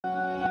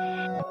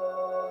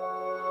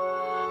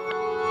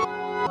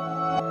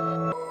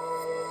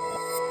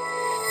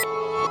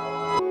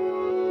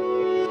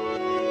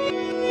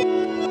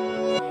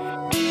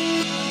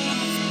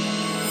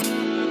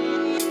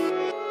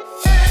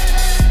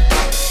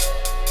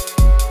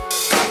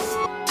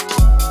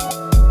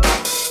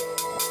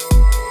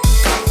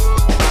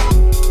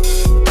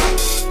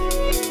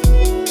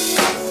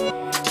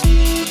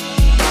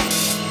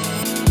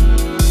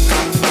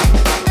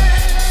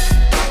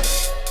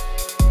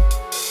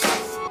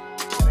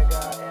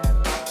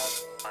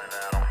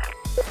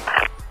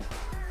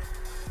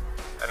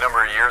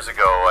years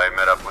ago, I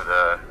met up with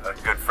a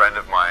good friend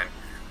of mine,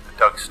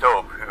 Doug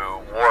Stope, who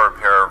wore a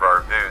pair of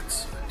our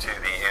boots to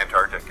the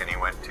Antarctic, and he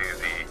went to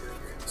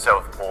the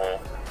South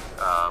Pole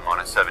on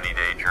a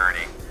 70-day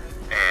journey.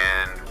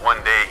 And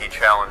one day he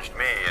challenged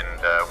me,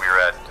 and we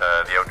were at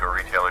the Outdoor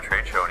Retailer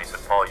Trade Show, and he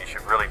said, "Paul, you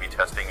should really be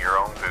testing your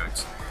own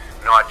boots,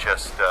 not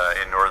just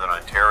in Northern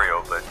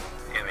Ontario, but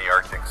in the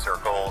Arctic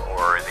Circle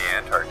or in the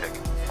Antarctic."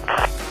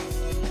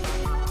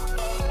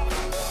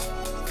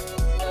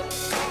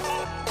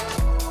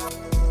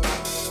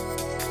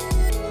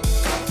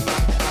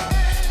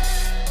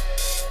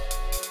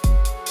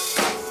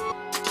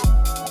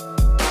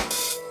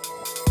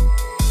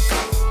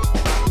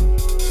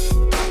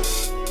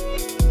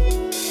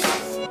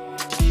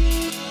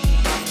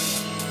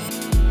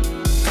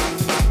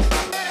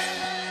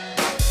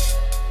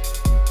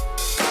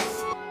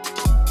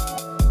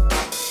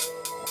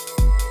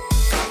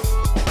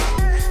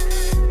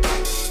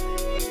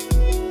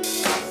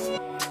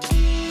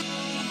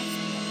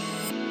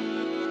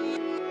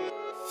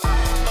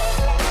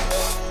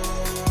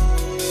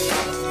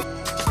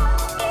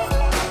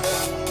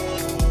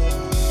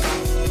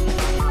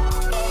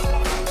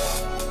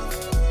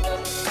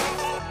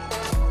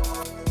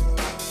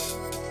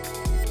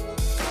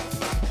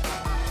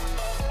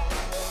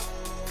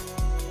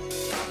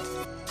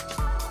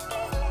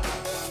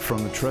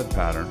 From the tread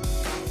pattern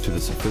to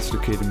the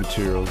sophisticated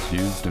materials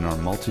used in our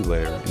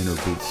multi-layer inner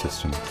boot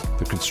system,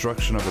 the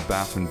construction of a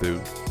Baffin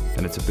boot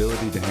and its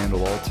ability to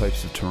handle all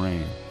types of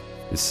terrain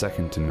is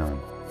second to none.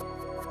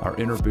 Our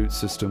inner boot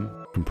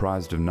system,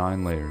 comprised of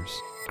 9 layers,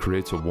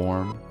 creates a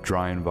warm,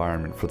 dry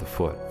environment for the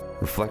foot,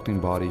 reflecting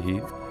body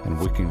heat and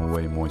wicking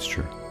away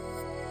moisture.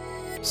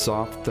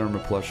 Soft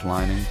thermoplush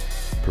lining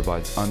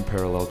provides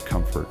unparalleled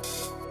comfort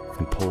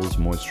and pulls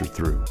moisture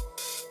through.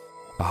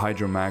 A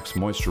Hydromax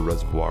moisture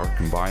reservoir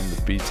combined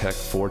with B-Tech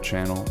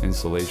 4-channel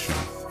insulation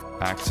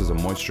acts as a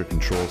moisture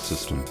control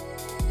system,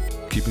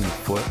 keeping the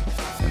foot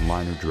and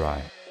liner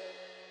dry.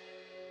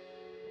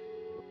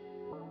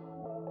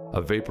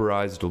 A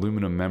vaporized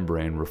aluminum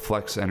membrane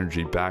reflects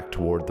energy back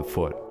toward the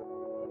foot,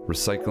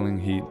 recycling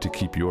heat to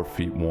keep your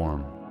feet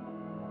warm.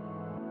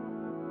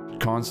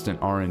 Constant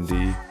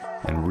R&D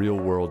and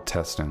real-world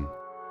testing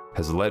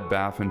has led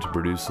Baffin to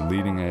produce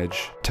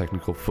leading-edge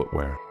technical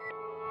footwear.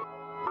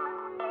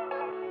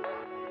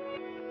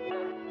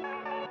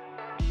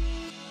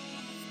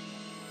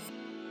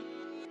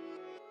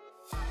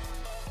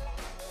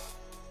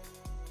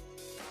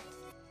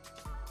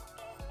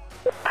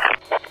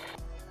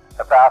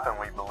 At Baffin,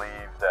 we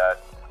believe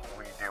that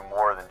we do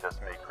more than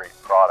just make great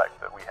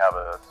product, that we have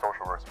a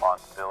social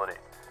responsibility.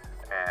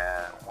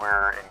 And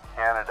we're in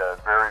Canada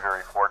very,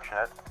 very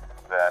fortunate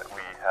that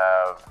we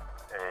have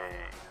a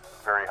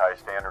very high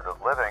standard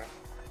of living,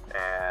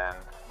 and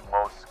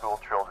most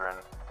school children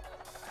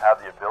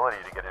have the ability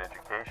to get an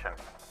education.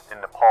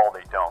 In Nepal,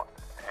 they don't.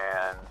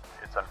 And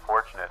it's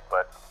unfortunate,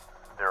 but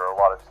there are a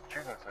lot of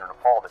students in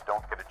Nepal that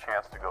don't get a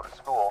chance to go to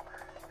school,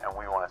 and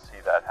we want to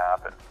see that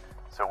happen.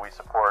 So we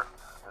support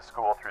the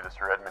school through the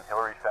Sir Edmund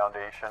Hillary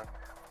Foundation,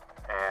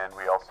 and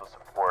we also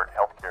support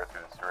healthcare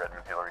through the Sir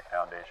Edmund Hillary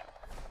Foundation.